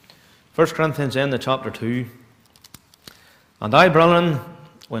1 Corinthians in the chapter 2. And I, brethren,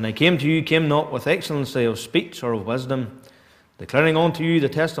 when I came to you, came not with excellency of speech or of wisdom, declaring unto you the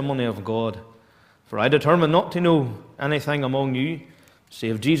testimony of God. For I determined not to know anything among you,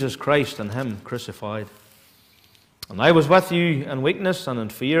 save Jesus Christ and Him crucified. And I was with you in weakness and in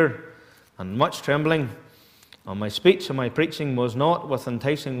fear and much trembling. And my speech and my preaching was not with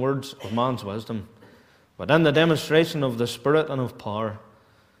enticing words of man's wisdom, but in the demonstration of the Spirit and of power,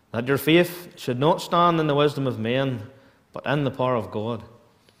 that your faith should not stand in the wisdom of men, but in the power of God.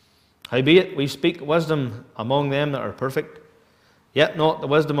 Howbeit we speak wisdom among them that are perfect, yet not the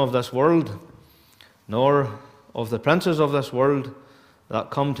wisdom of this world, nor of the princes of this world that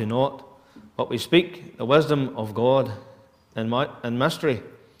come to naught, but we speak the wisdom of God in mystery,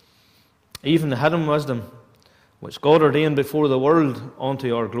 even the hidden wisdom, which God ordained before the world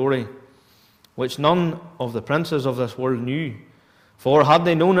unto our glory, which none of the princes of this world knew. For had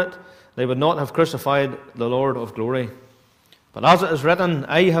they known it, they would not have crucified the Lord of glory. But as it is written,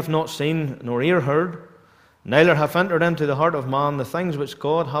 eye have not seen, nor ear heard, neither have entered into the heart of man the things which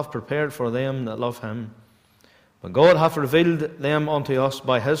God hath prepared for them that love Him. But God hath revealed them unto us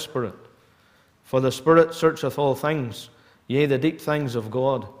by His Spirit. For the Spirit searcheth all things, yea, the deep things of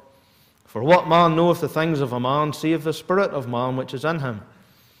God. For what man knoweth the things of a man, save the Spirit of man which is in him?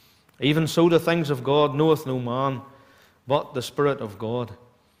 Even so the things of God knoweth no man, but the Spirit of God.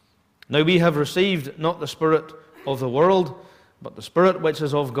 Now we have received not the spirit of the world, but the Spirit which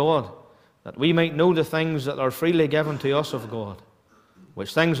is of God, that we might know the things that are freely given to us of God.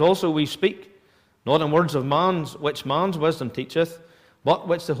 Which things also we speak, not in words of man's, which man's wisdom teacheth, but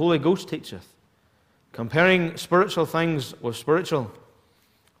which the Holy Ghost teacheth, comparing spiritual things with spiritual.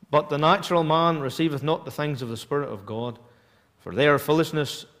 But the natural man receiveth not the things of the Spirit of God, for they are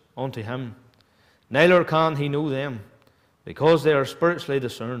foolishness unto him. Neither can he know them, because they are spiritually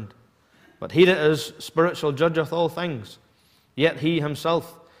discerned. But he that is spiritual judgeth all things, yet he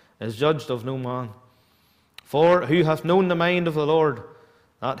himself is judged of no man. For who hath known the mind of the Lord,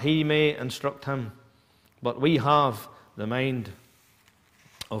 that he may instruct him? But we have the mind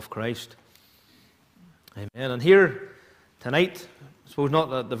of Christ. Amen. And here tonight, I suppose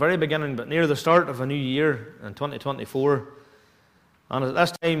not at the very beginning, but near the start of a new year in 2024, and at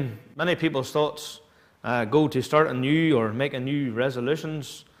this time, many people's thoughts go to start a new or make a new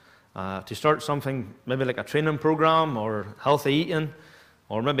resolutions, to start something maybe like a training program or healthy eating,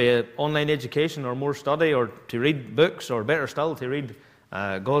 or maybe an online education or more study, or to read books, or better still, to read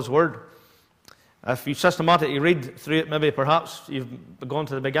God's Word. If you systematically read through it, maybe perhaps you've gone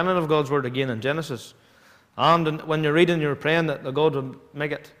to the beginning of God's Word again in Genesis. And when you're reading, you're praying that the God will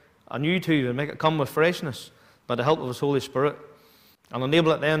make it anew to you and make it come with freshness by the help of His Holy Spirit, and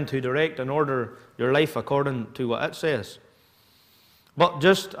enable it then to direct and order your life according to what it says. But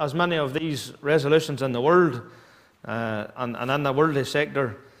just as many of these resolutions in the world and in the worldly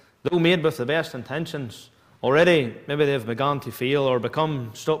sector, though made with the best intentions, already maybe they've begun to fail or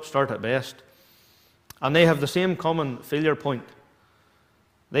become stop-start at best. And they have the same common failure point.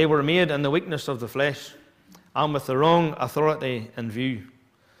 They were made in the weakness of the flesh and with the wrong authority in view.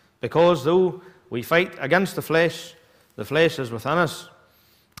 Because though we fight against the flesh is within us,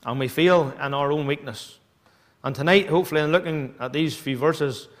 and we fail in our own weakness. And tonight, hopefully, in looking at these few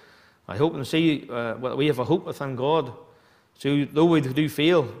verses, I hope and see that we have a hope within God. So though we do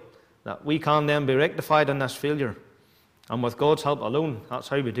fail, that we can then be rectified in this failure. And with God's help alone, that's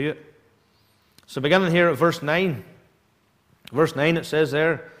how we do it. So beginning here at verse 9. Verse 9, it says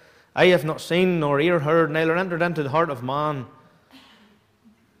there, I have not seen nor ear heard, neither entered into the heart of man.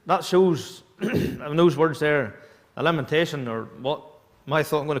 That shows, in those words there, a lamentation, or what my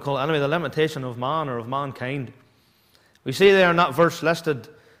thought I'm going to call it anyway, the lamentation of man or of mankind. We see there in that verse listed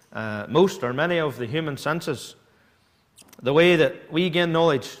most or many of the human senses. The way that we gain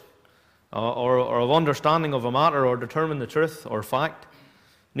knowledge or of understanding of a matter or determine the truth or fact.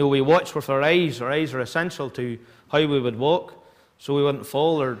 You know, we watch with our eyes. Our eyes are essential to how we would walk, so we wouldn't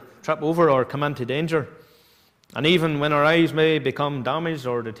fall or trip over or come into danger. And even when our eyes may become damaged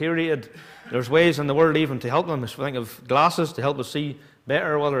or deteriorated, there's ways in the world even to help them. We think of glasses to help us see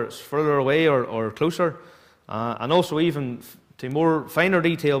better, whether it's further away or closer. And also even to more finer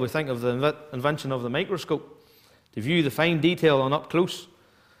detail, we think of the invention of the microscope, to view the fine detail on up close.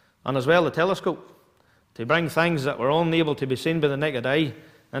 And as well the telescope, to bring things that were unable to be seen by the naked eye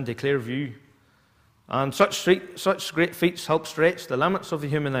into clear view. And such great feats help stretch the limits of the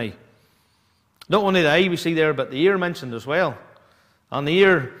human eye. Not only the eye we see there, but the ear mentioned as well. And the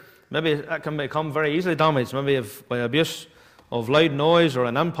ear, maybe it can become very easily damaged, maybe by abuse of loud noise or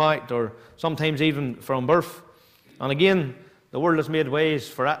an impact, or sometimes even from birth. And again, the world has made ways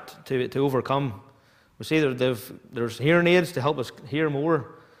for it to overcome. We see that there's hearing aids to help us hear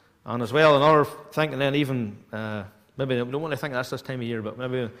more. And as well, another thinking then even, maybe I don't want to think that's this time of year, but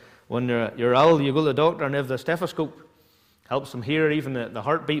maybe when you're ill, you go to the doctor and they have the stethoscope. Helps them hear even the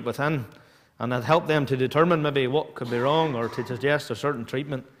heartbeat within. And that helps them to determine maybe what could be wrong or to suggest a certain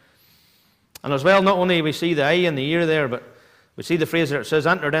treatment. And as well, not only we see the eye and the ear there, but we see the phrase there, it says,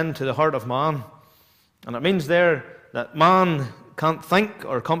 entered into the heart of man. And it means there that man can't think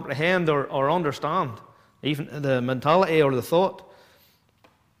or comprehend or understand even the mentality or the thought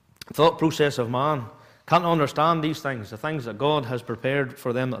process of man. Can't understand these things, the things that God has prepared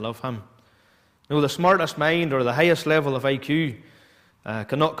for them that love him. You know, the smartest mind or the highest level of IQ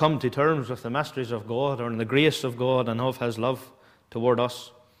cannot come to terms with the mysteries of God or the grace of God and of his love toward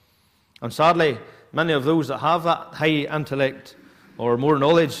us. And sadly, many of those that have that high intellect or more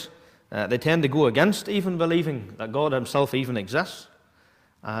knowledge, they tend to go against even believing that God himself even exists.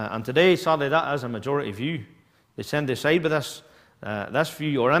 And today, sadly, that is a majority view. They tend to side with this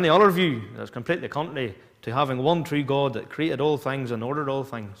view or any other view that's completely contrary to having one true God that created all things and ordered all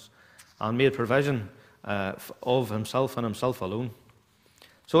things and made provision of himself and himself alone.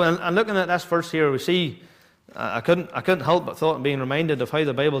 So in looking at this verse here, we see, I couldn't help but thought being reminded of how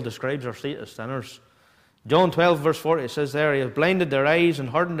the Bible describes our state as sinners. John 12 verse 40 says there, he has blinded their eyes and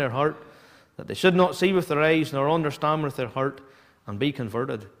hardened their heart, that they should not see with their eyes nor understand with their heart and be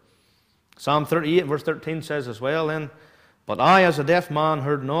converted. Psalm 38 verse 13 says as well then, but I as a deaf man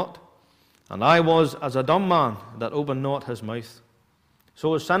heard not, and I was as a dumb man that opened not his mouth.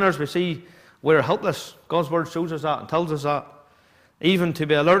 So as sinners we see we're helpless. God's word shows us that and tells us that. Even to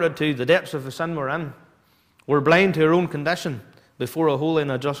be alerted to the depths of the sin we're in. We're blind to our own condition before a holy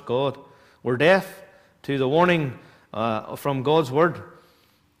and a just God. We're deaf to the warning from God's word.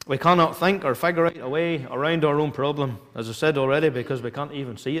 We cannot think or figure out a way around our own problem, as I said already, because we can't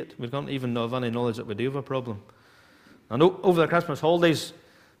even see it. We can't even have any knowledge that we do have a problem. And over the Christmas holidays,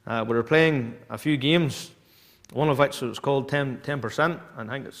 we were playing a few games, one of which was called 10%. I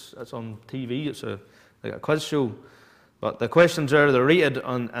think it's on TV. It's like a quiz show. But the questions there, they're rated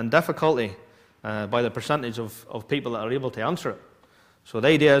on difficulty by the percentage of people that are able to answer it. So the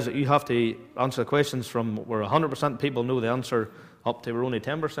idea is that you have to answer the questions from where 100% people know the answer up to where only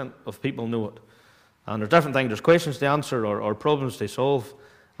 10% of people know it. And there's different things. There's questions to answer or problems to solve.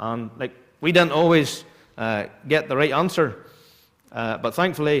 And like we didn't always get the right answer. But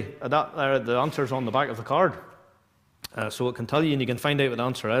thankfully, the answer's on the back of the card. So it can tell you and you can find out what the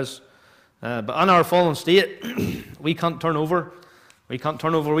answer is. But in our fallen state, we can't turn over. We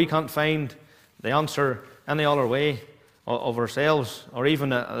can't find the answer any other way of ourselves. Or even,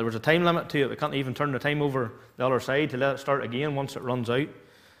 there was a time limit to it. We can't even turn the time over the other side to let it start again once it runs out.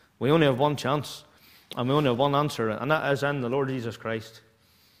 We only have one chance. And we only have one answer. And that is in the Lord Jesus Christ.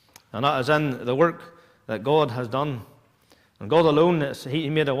 And that is in the work that God has done. And God alone, He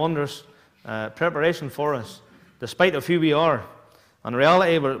made a wondrous preparation for us, despite of who we are. In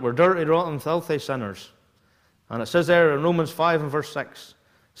reality, we're dirty, rotten, filthy sinners. And it says there in Romans 5 and verse 6, it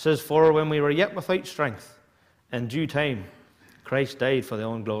says, for when we were yet without strength, in due time, Christ died for the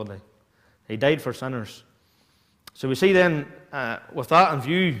ungodly. He died for sinners. So we see then, with that in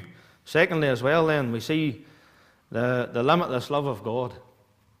view, secondly as well then, we see the limitless love of God.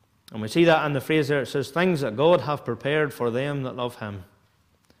 And we see that in the phrase there, it says, things that God hath prepared for them that love Him.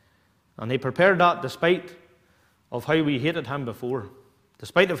 And He prepared that despite of how we hated Him before.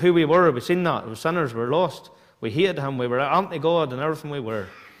 Despite of who we were, we've seen that. We were sinners, we were lost. We hated Him, we were anti-God and everything we were.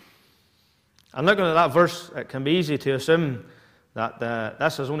 And looking at that verse, it can be easy to assume that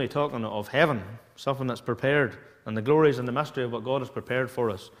this is only talking of heaven, something that's prepared, and the glories and the mystery of what God has prepared for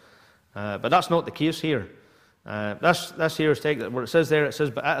us. But that's not the case here. This here is where it says there, it says,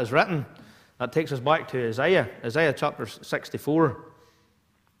 but it is written. That takes us back to Isaiah chapter 64,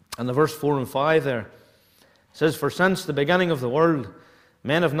 and the verse 4 and 5 there. It says, for since the beginning of the world,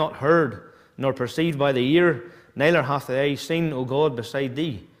 men have not heard, nor perceived by the ear, neither hath the eye seen, O God, beside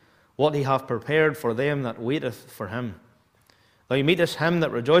thee, what He hath prepared for them that waiteth for Him. Thou meetest him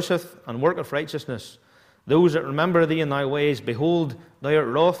that rejoiceth and worketh righteousness, those that remember thee in thy ways. Behold, thou art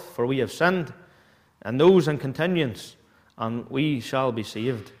wroth, for we have sinned, and those in continuance, and we shall be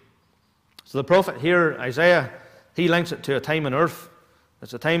saved. So the prophet here, Isaiah, he links it to a time on earth.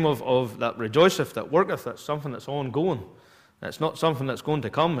 It's a time of that rejoiceth, that worketh, that's something that's ongoing. It's not something that's going to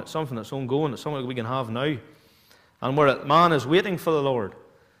come, it's something that's ongoing, it's something that we can have now. And where man is waiting for the Lord.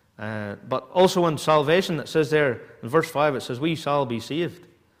 But also in salvation, it says there, in verse 5, it says, we shall be saved.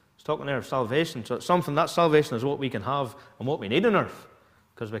 It's talking there of salvation. So it's something, that salvation is what we can have and what we need on earth.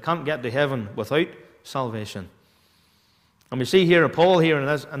 Because we can't get to heaven without salvation. And we see here, Paul here,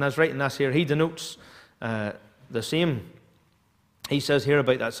 and as writing this here, he denotes the same. He says here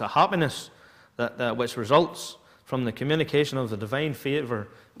about that's a happiness that which results from the communication of the divine favour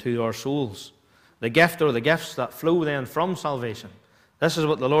to our souls. The gift or the gifts that flow then from salvation. This is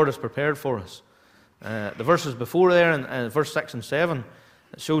what the Lord has prepared for us. The verses before there, in verse 6 and 7,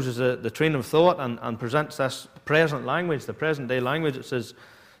 it shows us the train of thought and presents this present language, the present day language. It says,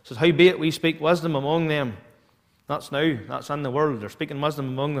 howbeit we speak wisdom among them. That's now, that's in the world. They're speaking wisdom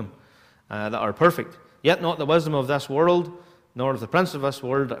among them that are perfect. Yet not the wisdom of this world, nor of the prince of this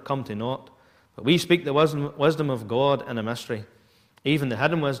world that come to naught. But we speak the wisdom of God in a mystery, even the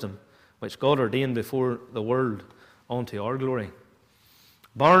hidden wisdom, which God ordained before the world unto our glory.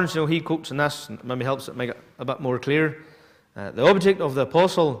 Barnes, he quotes in this, and maybe helps it make it a bit more clear. The object of the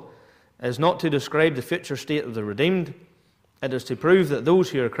apostle is not to describe the future state of the redeemed. It is to prove that those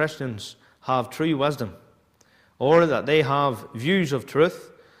who are Christians have true wisdom, or that they have views of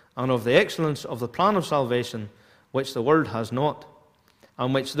truth and of the excellence of the plan of salvation, which the world has not,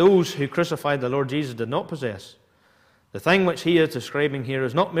 and which those who crucified the Lord Jesus did not possess. The thing which he is describing here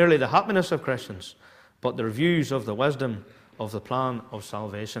is not merely the happiness of Christians, but their views of the wisdom of the plan of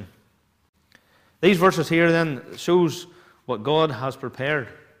salvation. These verses here then shows what God has prepared.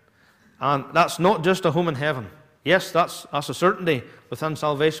 And that's not just a home in heaven. Yes, that's a certainty within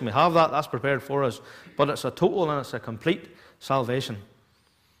salvation. We have that's prepared for us. But it's a total and it's a complete salvation.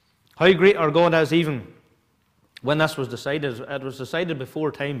 How great our God is even when this was decided. It was decided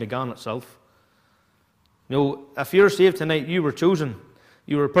before time began itself. If you're saved tonight, you were chosen.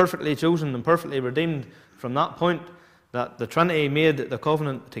 You were perfectly chosen and perfectly redeemed from that point that the Trinity made the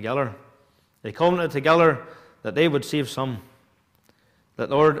covenant together. They covenanted together that they would save some.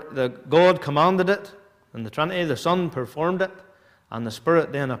 That God commanded it, and the Trinity, the Son performed it, and the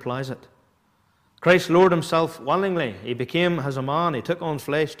Spirit then applies it. Christ lowered himself willingly. He became as a man. He took on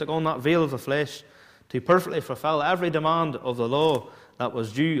flesh, took on that veil of the flesh to perfectly fulfill every demand of the law that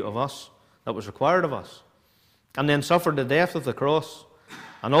was due of us, that was required of us. And then suffered the death of the cross.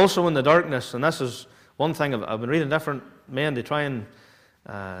 And also in the darkness, and this is one thing, I've been reading different men to try and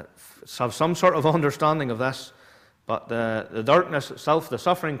have some sort of understanding of this, but the darkness itself, the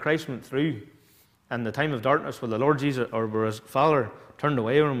suffering Christ went through in the time of darkness where the Lord Jesus, or where his Father turned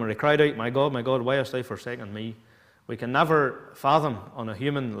away from him, where he cried out, my God, why hast thou forsaken me? We can never fathom on a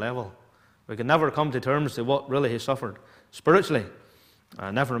human level. We can never come to terms to what really he suffered spiritually,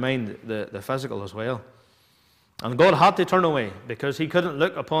 never mind the physical as well. And God had to turn away because he couldn't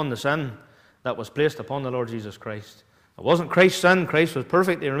look upon the sin that was placed upon the Lord Jesus Christ. It wasn't Christ's sin. Christ was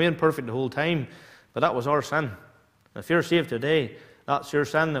perfect. He remained perfect the whole time. But that was our sin. If you're saved today, that's your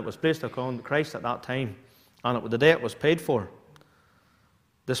sin that was placed upon Christ at that time. And the day it was paid for.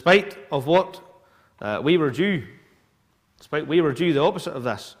 Despite of what we were due, the opposite of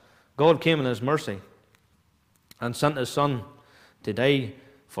this, God came in his mercy and sent his Son to die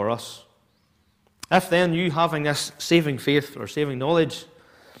for us. If then you having this saving faith or saving knowledge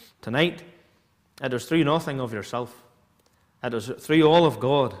tonight, it is through nothing of yourself. It is through all of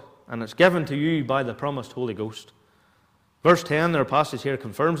God, and it's given to you by the promised Holy Ghost. Verse 10, our passage here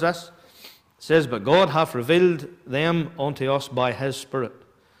confirms this. It says, but God hath revealed them unto us by his Spirit.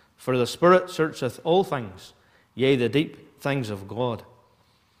 For the Spirit searcheth all things, yea, the deep things of God.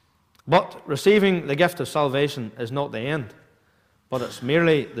 But receiving the gift of salvation is not the end, but it's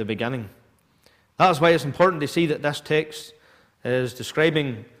merely the beginning. That's why it's important to see that this text is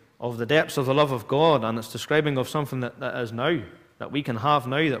describing of the depths of the love of God, and it's describing of something that is now, that we can have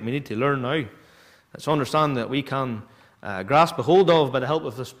now, that we need to learn now. It's understand that we can grasp a hold of by the help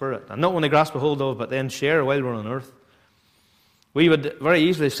of the Spirit, and not only grasp a hold of, but then share while we're on earth. We would very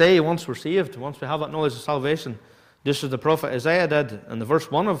easily say, once we're saved, once we have that knowledge of salvation, just as the prophet Isaiah did in the verse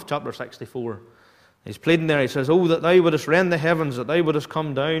 1 of chapter 64. He's pleading there, he says, oh, that thou wouldest rend the heavens, that thou wouldest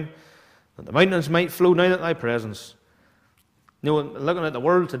come down, that the mountains might flow down at thy presence. Looking at the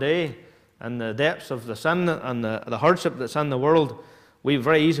world today and the depths of the sin and the hardship that's in the world, we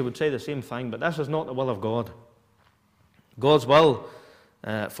very easily would say the same thing, but this is not the will of God. God's will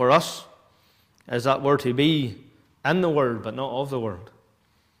for us is that we're to be in the world, but not of the world.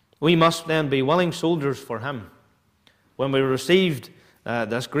 We must then be willing soldiers for him. When we received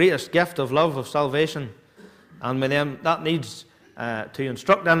this greatest gift of love of salvation, and that needs to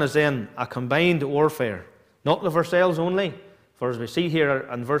instruct in us then a combined warfare, not of ourselves only. For as we see here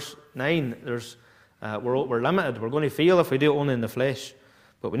in verse 9, we're limited. We're going to fail if we do it only in the flesh.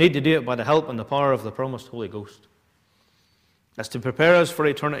 But we need to do it by the help and the power of the promised Holy Ghost. It's to prepare us for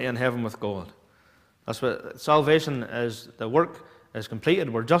eternity in heaven with God. That's what salvation is, the work is completed.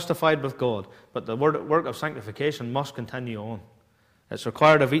 We're justified with God, but the work of sanctification must continue on. It's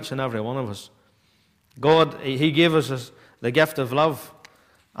required of each and every one of us. God, He gave us the gift of love,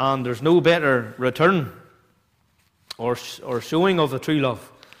 and there's no better return or showing of the true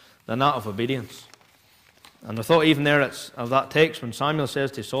love than that of obedience. And I thought even there of that text when Samuel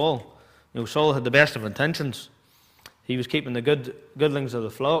says to Saul, Saul had the best of intentions. He was keeping the goodlings of the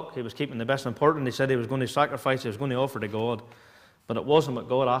flock. He was keeping the best important. He said he was going to sacrifice, he was going to offer to God. But it wasn't what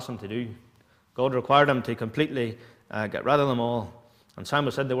God asked him to do. God required him to completely get rid of them all. And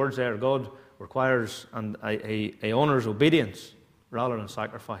Samuel said the words there, God requires and he honours obedience rather than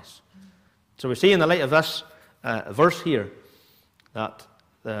sacrifice. So we see in the light of this verse here that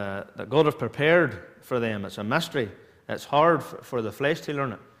God has prepared for them. It's a mystery. It's hard for the flesh to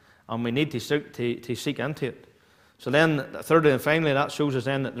learn it. And we need to seek into it. So then, thirdly and finally, that shows us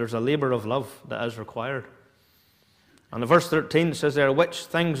then that there's a labour of love that is required. And in verse 13 it says there, which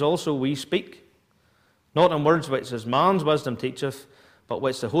things also we speak, not in words which as man's wisdom teacheth, but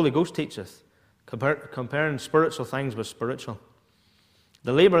which the Holy Ghost teacheth, comparing spiritual things with spiritual.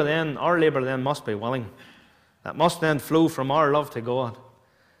 Our labour then must be willing. That must then flow from our love to God.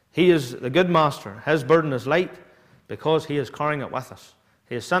 He is the good master. His burden is light because He is carrying it with us.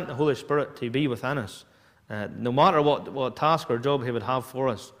 He has sent the Holy Spirit to be within us. No matter what task or job He would have for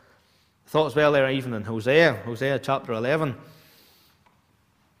us. I thought as well there even in Hosea chapter 11,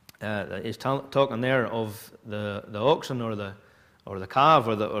 he's talking there of the oxen or the calf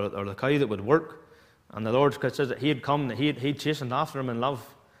or the cow that would work. And the Lord says that He had come, He'd chastened after him in love,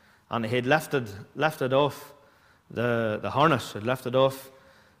 and He had lifted off the harness, had lifted off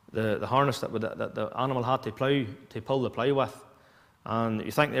the harness that the animal had to pull the plough with. And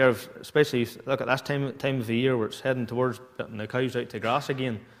you think there, especially look at this time of the year where it's heading towards putting the cows out to grass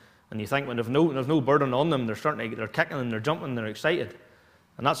again, and you think when there's no burden on them, they're kicking and they're jumping, they're excited,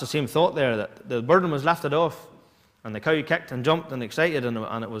 and that's the same thought there, that the burden was lifted off, and the cow kicked and jumped and excited,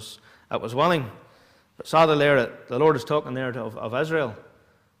 and it was willing. But sadly, there the Lord is talking there of Israel,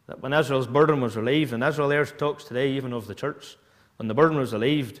 that when Israel's burden was relieved, and Israel there talks today even of the church, when the burden was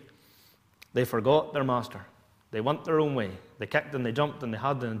relieved, they forgot their master. They went their own way. They kicked and they jumped and they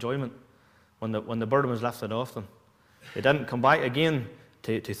had the enjoyment when the burden was lifted off them. They didn't come back again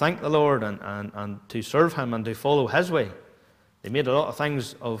to thank the Lord and to serve Him and to follow His way. They made a lot of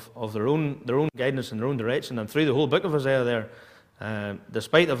things of their own guidance and their own direction. And through the whole book of Isaiah there,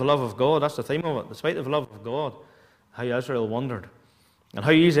 despite of the love of God, that's the theme of it, despite of the love of God, how Israel wandered. And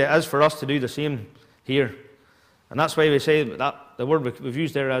how easy it is for us to do the same here. And that's why we say that the word we've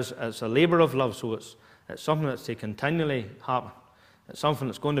used there as a labour of love, so it's something that's to continually happen. It's something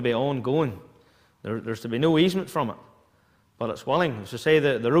that's going to be ongoing. There's to be no easement from it. But it's willing. As to say,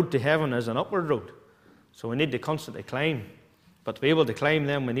 the road to heaven is an upward road. So we need to constantly climb. But to be able to climb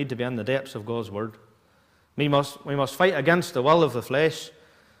them, we need to be in the depths of God's Word. We must fight against the will of the flesh,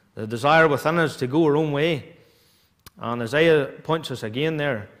 the desire within us to go our own way. And Isaiah points us again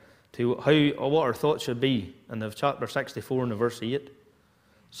there to what our thoughts should be in the chapter 64 and the verse 8. It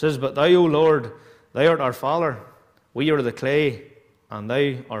says, but Thou, O Lord, Thou art our Father, we are the clay, and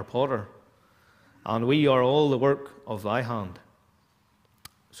Thou our potter, and we are all the work of Thy hand.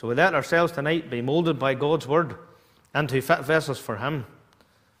 So we let ourselves tonight be moulded by God's Word into fit vessels for Him.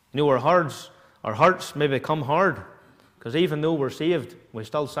 Our hearts may become hard, because even though we're saved, we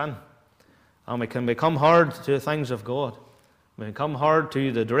still sin. And we can become hard to the things of God. We become hard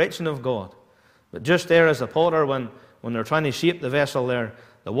to the direction of God. But just there as the potter, when they're trying to shape the vessel there,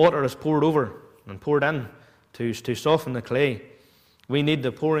 the water is poured over and poured in to soften the clay. We need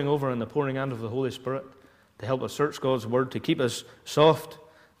the pouring over and the pouring in of the Holy Spirit to help us search God's Word, to keep us soft,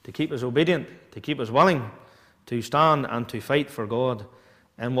 to keep us obedient, to keep us willing to stand and to fight for God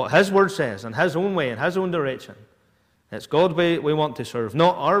and what His Word says, in His own way, in His own direction. It's God's way we want to serve,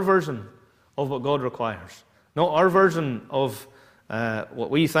 not our version of what God requires, not our version of what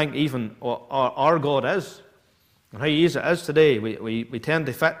we think even what our God is. And how easy it is today, we tend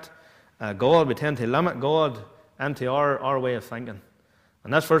to fit God, we tend to limit God into our way of thinking.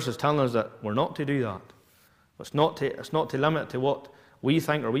 And this verse is telling us that we're not to do that. It's not to limit to what we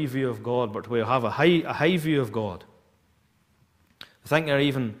think or we view of God, but we have a high view of God. I think there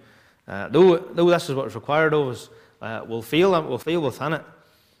even, though this is what is required of us, we'll fail within it.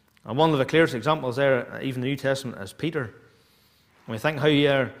 And one of the clearest examples there, even in the New Testament, is Peter. And we think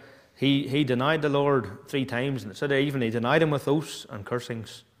how he denied the Lord 3 times, and it said even he denied Him with oaths and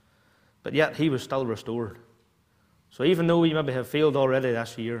cursings. But yet he was still restored. So even though we maybe have failed already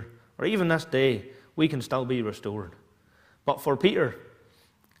this year, or even this day, we can still be restored. But for Peter,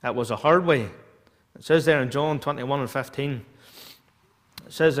 it was a hard way. It says there in John 21 and 15,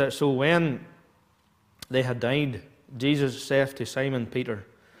 It says that, so when they had dined, Jesus saith to Simon Peter,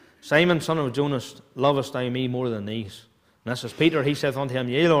 Simon, son of Jonas, lovest thou me more than these? And this is Peter. He saith unto him,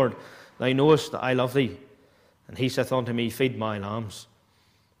 Yea, Lord, thou knowest that I love thee. And he saith unto me, Feed my lambs.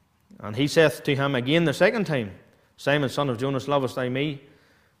 And he saith to him again the second time, Simon, son of Jonas, lovest thou me?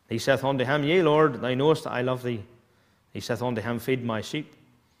 He saith unto him, Yea, Lord, thou knowest that I love thee. He saith unto him, Feed my sheep.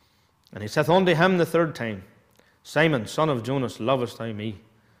 And he saith unto him the third time, Simon, son of Jonas, lovest thou me?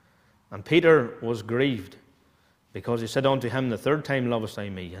 And Peter was grieved, because he said unto him the third time, Lovest thou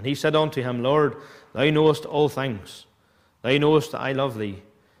me? And he said unto him, Lord, thou knowest all things. Thou knowest that I love thee.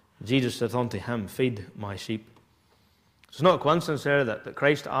 Jesus saith unto him, Feed my sheep. It's not a coincidence there that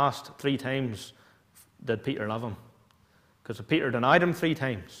Christ asked 3 times, did Peter love him? Because Peter denied him 3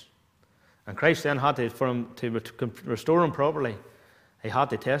 times. And Christ then had to, for him to restore him properly, he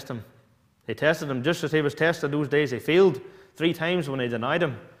had to test him. He tested him just as he was tested those days. He failed 3 times when he denied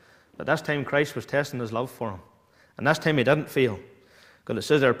him. But this time Christ was testing his love for him. And this time he didn't fail. Because it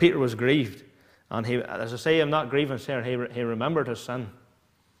says there, Peter was grieved. And he, as I say, I'm not grieving here, he remembered his sin.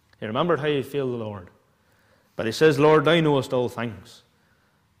 He remembered how he failed the Lord. But he says, Lord, thou knowest all things.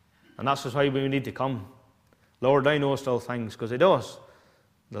 And that's just why we need to come. Lord, thou knowest all things. Because he does.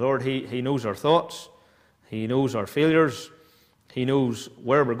 The Lord, he knows our thoughts. He knows our failures. He knows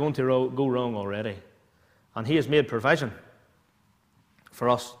where we're going to go wrong already. And he has made provision for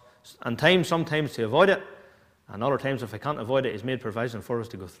us. And sometimes to avoid it. And other times, if we can't avoid it, he's made provision for us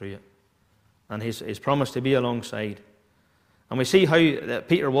to go through it. And he's promised to be alongside. And we see how that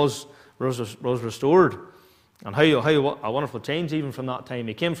Peter was restored. And how a wonderful change even from that time.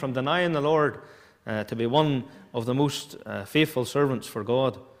 He came from denying the Lord to be one of the most faithful servants for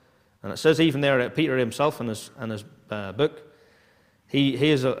God. And it says even there that Peter himself in his book,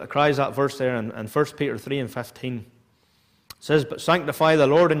 he cries that verse there in 1 Peter 3:15. It says, But sanctify the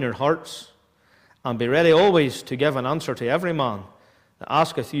Lord in your hearts, and be ready always to give an answer to every man that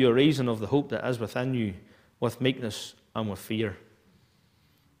asketh you a reason of the hope that is within you, with meekness and with fear.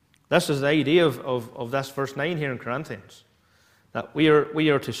 This is the idea of this verse 9 here in Corinthians. That we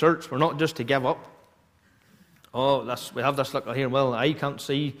are to search. We're not just to give up. We have this look here. Well, eye can't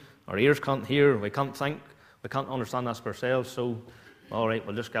see, our ears can't hear, we can't think, we can't understand this for ourselves. So, all right,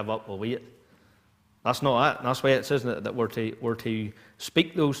 we'll just give up. We'll wait. That's not it. That's why it says that we're to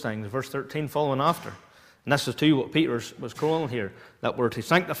speak those things. Verse 13, following after. And this is too what Peter was calling here. That we're to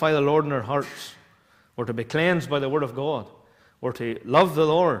sanctify the Lord in our hearts. We're to be cleansed by the Word of God. We're to love the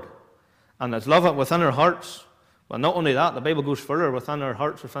Lord. And let's love it within our hearts. But not only that, the Bible goes further, within our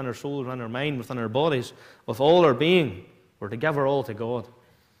hearts, within our souls, within our mind, within our bodies, with all our being. We're to give our all to God.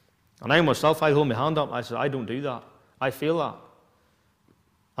 And I myself, I hold my hand up, I say, I don't do that. I feel that.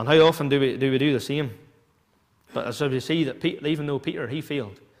 And how often do we do the same? But as we see that even though Peter, he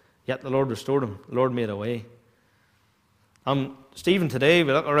failed, yet the Lord restored him. The Lord made a way. Stephen, today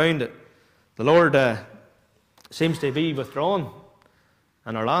we look around it, the Lord seems to be withdrawn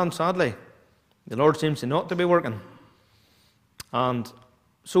in our land, sadly. The Lord seems to not to be working. And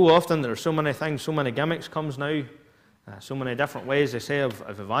so often there are so many things, so many gimmicks comes now, so many different ways they say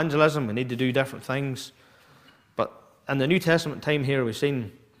of evangelism. We need to do different things. But in the New Testament time here we've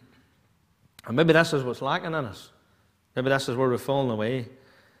seen, and maybe this is what's lacking in us, maybe this is where we've fallen away,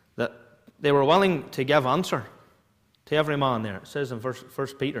 that they were willing to give answer to every man there. It says in 1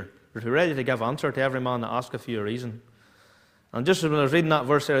 Peter, they're ready to give answer to every man that asketh you a reason. And just as when I was reading that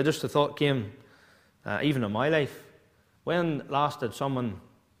verse there, just the thought came, even in my life, when last did someone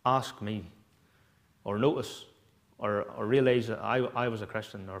ask me, or notice, or realize that I was a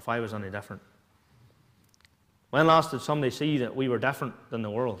Christian, or if I was any different? When last did somebody see that we were different than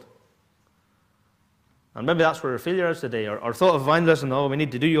the world? And maybe that's where our failure is today. Our thought of evangelism, we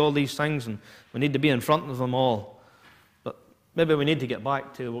need to do all these things, and we need to be in front of them all. But maybe we need to get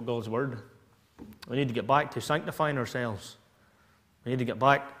back to God's Word. We need to get back to sanctifying ourselves. We need to get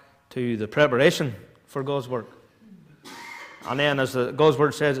back to the preparation for God's work. And then as God's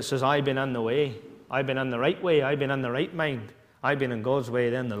Word says, it says, I've been in the way. I've been in the right way. I've been in the right mind. I've been in God's way.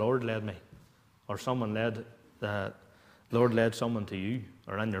 Then the Lord led me. Or the Lord led someone to you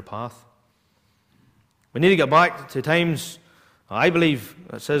or in your path. We need to get back to times, I believe,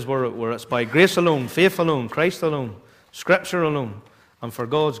 it says where it's by grace alone, faith alone, Christ alone, Scripture alone, and for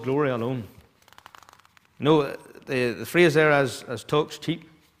God's glory alone. You know, the phrase there as talk's cheap.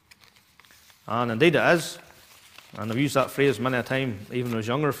 And indeed it is. And I've used that phrase many a time, even when I was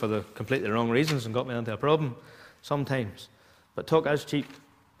younger, for the completely wrong reasons and got me into a problem sometimes. But talk is cheap.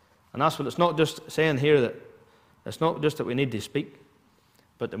 And that's what it's not just saying here, that it's not just that we need to speak,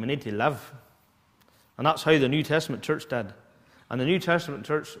 but that we need to live. And that's how the New Testament church did. And the New Testament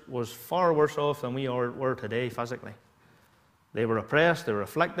church was far worse off than we were today physically. They were oppressed, they were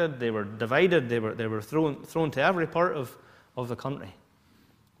afflicted, they were divided, they were thrown to every part of the country.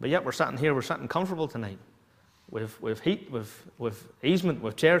 But yet we're sitting here, we're sitting comfortable tonight. With heat, with easement,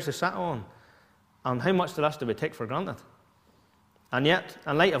 with chairs to sit on. And how much of this do we take for granted? And yet,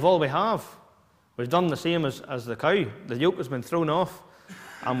 in light of all we have, we've done the same as the cow. The yoke has been thrown off,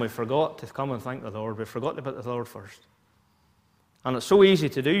 and we forgot to come and thank the Lord. We forgot to put the Lord first. And it's so easy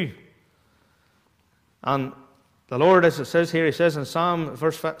to do. And the Lord, as it says here, he says in Psalm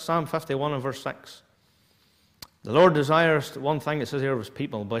 51 and verse 6, the Lord desires one thing, it says here of his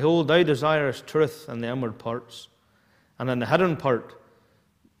people. Behold, thou desirest truth in the inward parts, and in the hidden part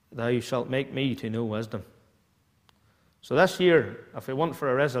thou shalt make me to know wisdom. So this year, if we want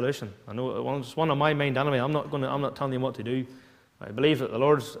for a resolution, I know it's one on my mind anyway, I'm not telling you what to do. I believe that the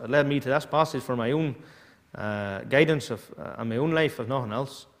Lord's led me to this passage for my own guidance in my own life, if nothing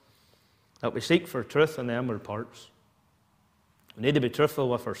else. That we seek for truth in the inward parts. We need to be truthful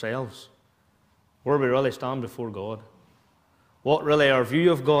with ourselves. Where we really stand before God. What really our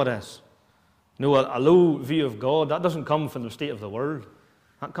view of God is. A low view of God, that doesn't come from the state of the world.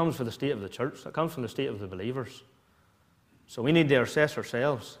 That comes from the state of the church. That comes from the state of the believers. So we need to assess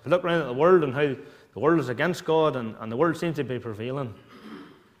ourselves. If we look around at the world and how the world is against God and the world seems to be prevailing,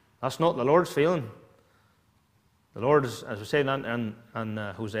 that's not the Lord's feeling. The Lord is, as we say in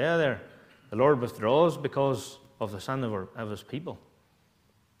Hosea there, the Lord withdraws because of the sin of his people.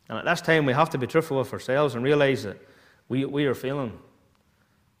 And at this time, we have to be truthful with ourselves and realize that we are failing.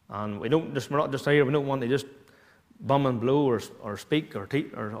 And we're not just here, we don't want to just bum and blow or speak or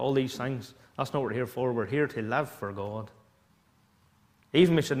teach or all these things. That's not what we're here for. We're here to live for God.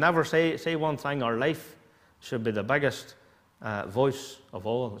 Even we should never say one thing. Our life should be the biggest voice of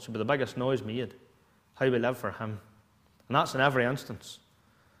all. It should be the biggest noise made. How we live for Him. And that's in every instance.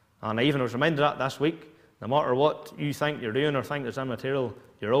 And I even was reminded of that this week. No matter what you think you're doing or think is immaterial,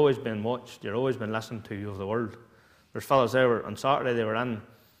 you're always being watched, you're always being listened to of the world. There's fellas there on Saturday, they were in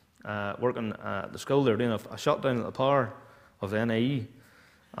working at the school, they were doing a shutdown at the power of the NIE.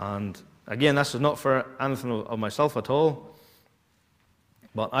 And again, this is not for anything of myself at all,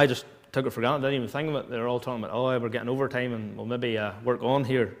 but I just took it for granted, didn't even think of it. They were all talking about, we're getting overtime and we'll maybe work on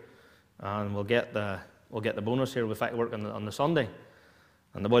here and we'll get the bonus here, we'll work on the Sunday.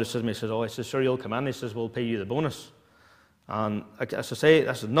 And the boy says to me, he says, sure, you'll come in. He says, we'll pay you the bonus. And as I say,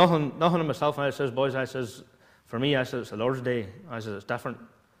 this is nothing of myself. And I says, boys, for me, it's the Lord's day. I says, it's different.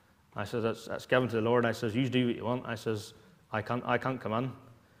 I says, it's given to the Lord. I says, you do what you want. I says, I can't come in.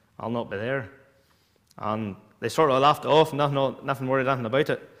 I'll not be there. And they sort of laughed it off, nothing worried anything about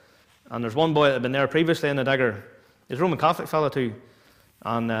it. And there's one boy that had been there previously in the digger. He's a Roman Catholic fellow too.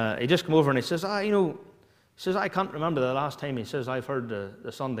 And he just came over and he says, he says, I can't remember the last time, he says, I've heard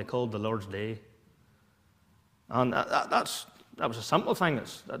the Sunday called the Lord's Day. And that was a simple thing.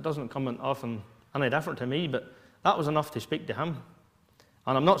 That doesn't come often any different to me, but that was enough to speak to him.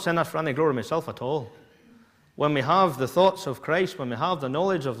 And I'm not saying this for any glory of myself at all. When we have the thoughts of Christ, when we have the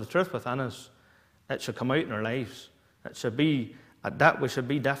knowledge of the truth within us, it should come out in our lives. It should be, at that we should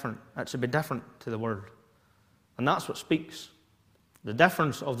be different. It should be different to the world. And that's what speaks. The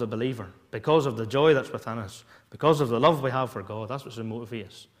difference of the believer, because of the joy that's within us, because of the love we have for God, that's what should motivate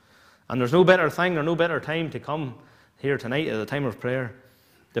us. And there's no better thing or no better time to come here tonight at the time of prayer,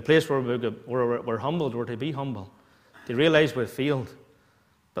 the place where we're humbled, we're to be humble, to realize we've failed.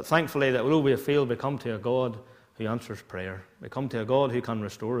 But thankfully, that although we have failed, we come to a God who answers prayer. We come to a God who can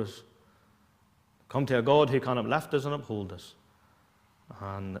restore us. We come to a God who can uplift us and uphold us.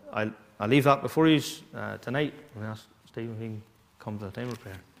 And I leave that before you tonight. I ask Stephen if he can come to the time of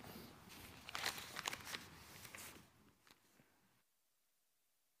prayer.